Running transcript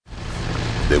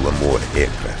There were more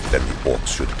aircraft than the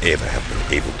Orcs should ever have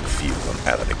been able to field on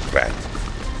Alanic.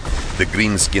 The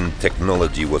green-skin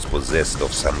technology was possessed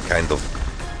of some kind of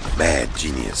mad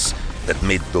genius that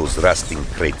made those rusting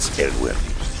crates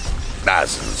airworthy.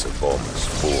 Dozens of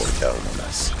bombs bore down on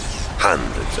us.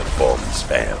 Hundreds of bombs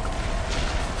fell.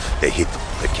 They hit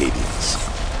the Acadians.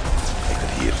 I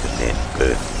could hear the men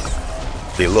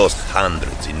burning. They lost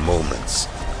hundreds in moments.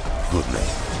 Good men.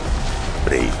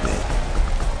 Brave men.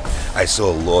 I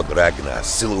saw Lord Ragnar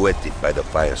silhouetted by the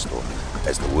firestorm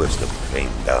as the worst of it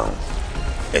rained down.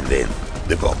 And then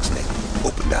the Voxnet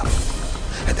opened up,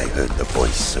 and I heard the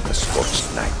voice of the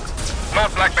scorched night.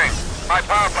 Lord Blackbane, my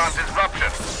power plant is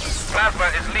ruptured.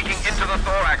 Plasma is leaking into the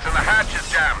thorax and the hatch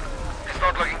is jammed. It's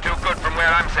not looking too good from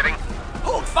where I'm sitting.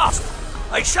 Hold fast!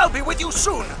 I shall be with you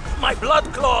soon. My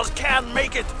blood claws can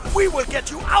make it. We will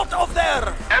get you out of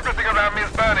there! Everything around me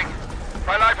is burning.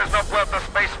 My life is not worth the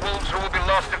space wolves who will be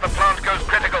lost if the plant goes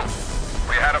critical.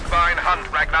 We had a fine hunt,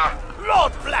 Ragnar.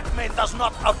 Lord Blackmane does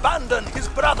not abandon his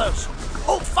brothers.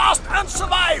 Hold fast and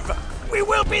survive! We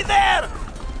will be there!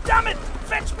 Damn it!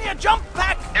 Fetch me a jump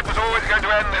pack! It was always going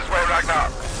to end this way, Ragnar.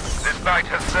 This night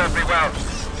has served me well,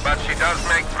 but she does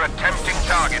make for a tempting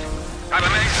target. I'm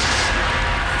amazed.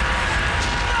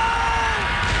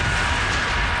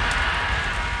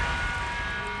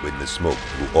 When the smoke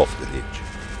blew off the ridge,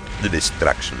 the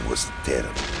destruction was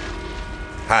terrible.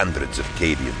 Hundreds of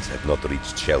Cadians had not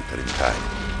reached shelter in time.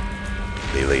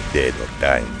 They lay dead or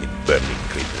dying in burning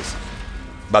craters.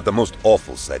 But the most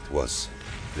awful sight was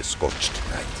the scorched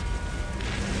night.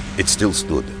 It still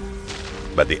stood,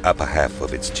 but the upper half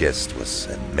of its chest was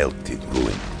a melted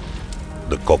ruin.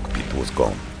 The cockpit was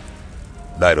gone.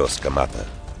 Dairos Kamata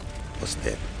was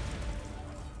dead.